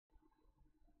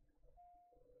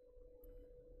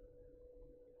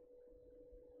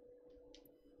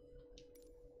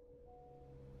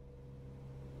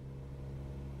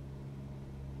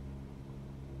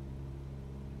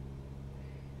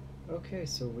Okay,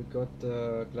 so we got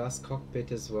the glass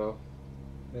cockpit as well.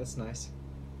 That's nice.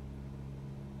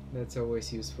 That's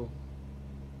always useful.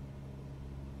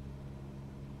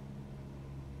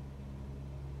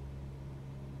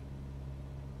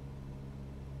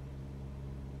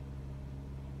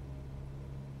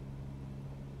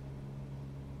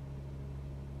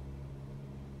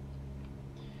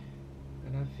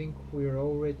 And I think we're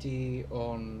already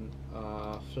on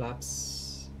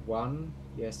flaps 1.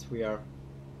 Yes, we are.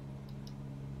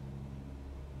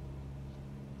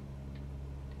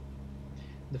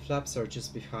 The flaps are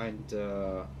just behind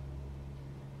the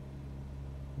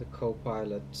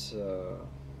co-pilot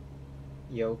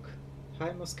yoke.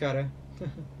 Hi, Moscara.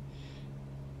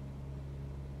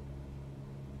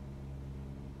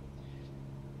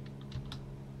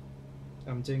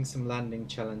 I'm doing some landing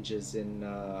challenges in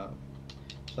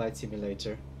Flight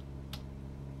Simulator.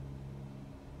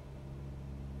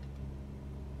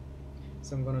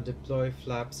 So I'm gonna deploy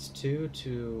flaps 2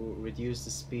 to reduce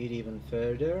the speed even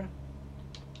further.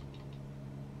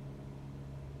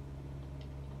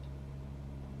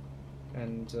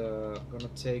 And I'm gonna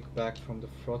take back from the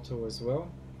throttle as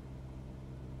well.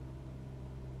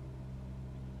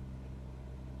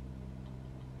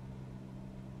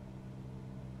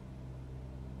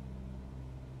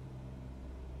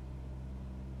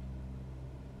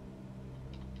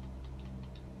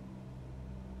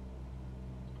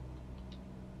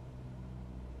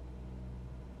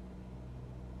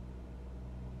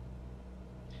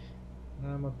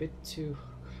 Now I'm a bit too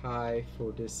high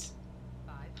for this.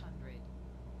 500.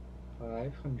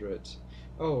 500.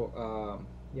 Oh,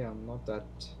 yeah, I'm not that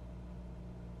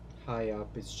high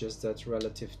up. It's just that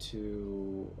relative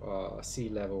to sea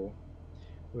level,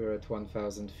 we're at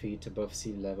 1,000 feet above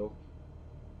sea level.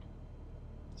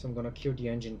 So I'm gonna kill the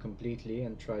engine completely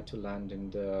and try to land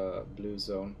in the blue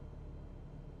zone.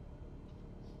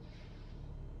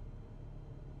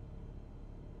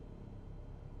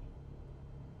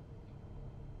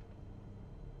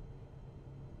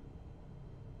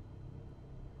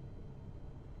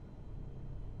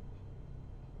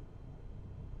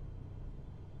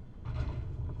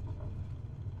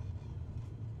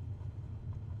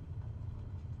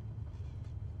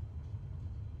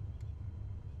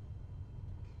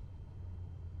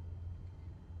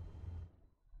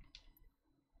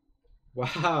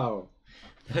 Wow,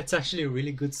 that's actually a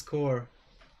really good score.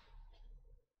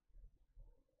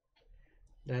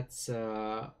 That's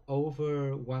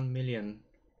over 1 million.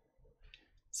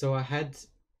 So I had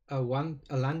a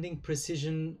landing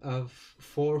precision of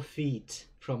 4 feet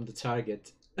from the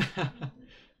target.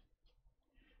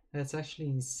 That's actually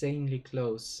insanely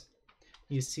close.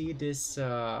 You see this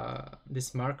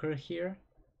this marker here?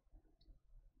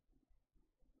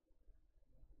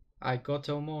 I got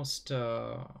almost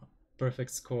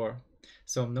perfect score.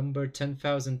 So number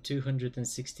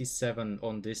 10,267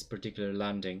 on this particular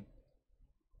landing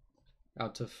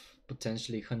out of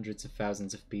potentially hundreds of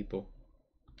thousands of people.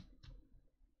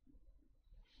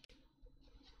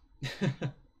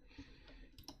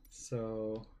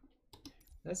 So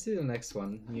let's see the next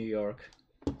one, New York.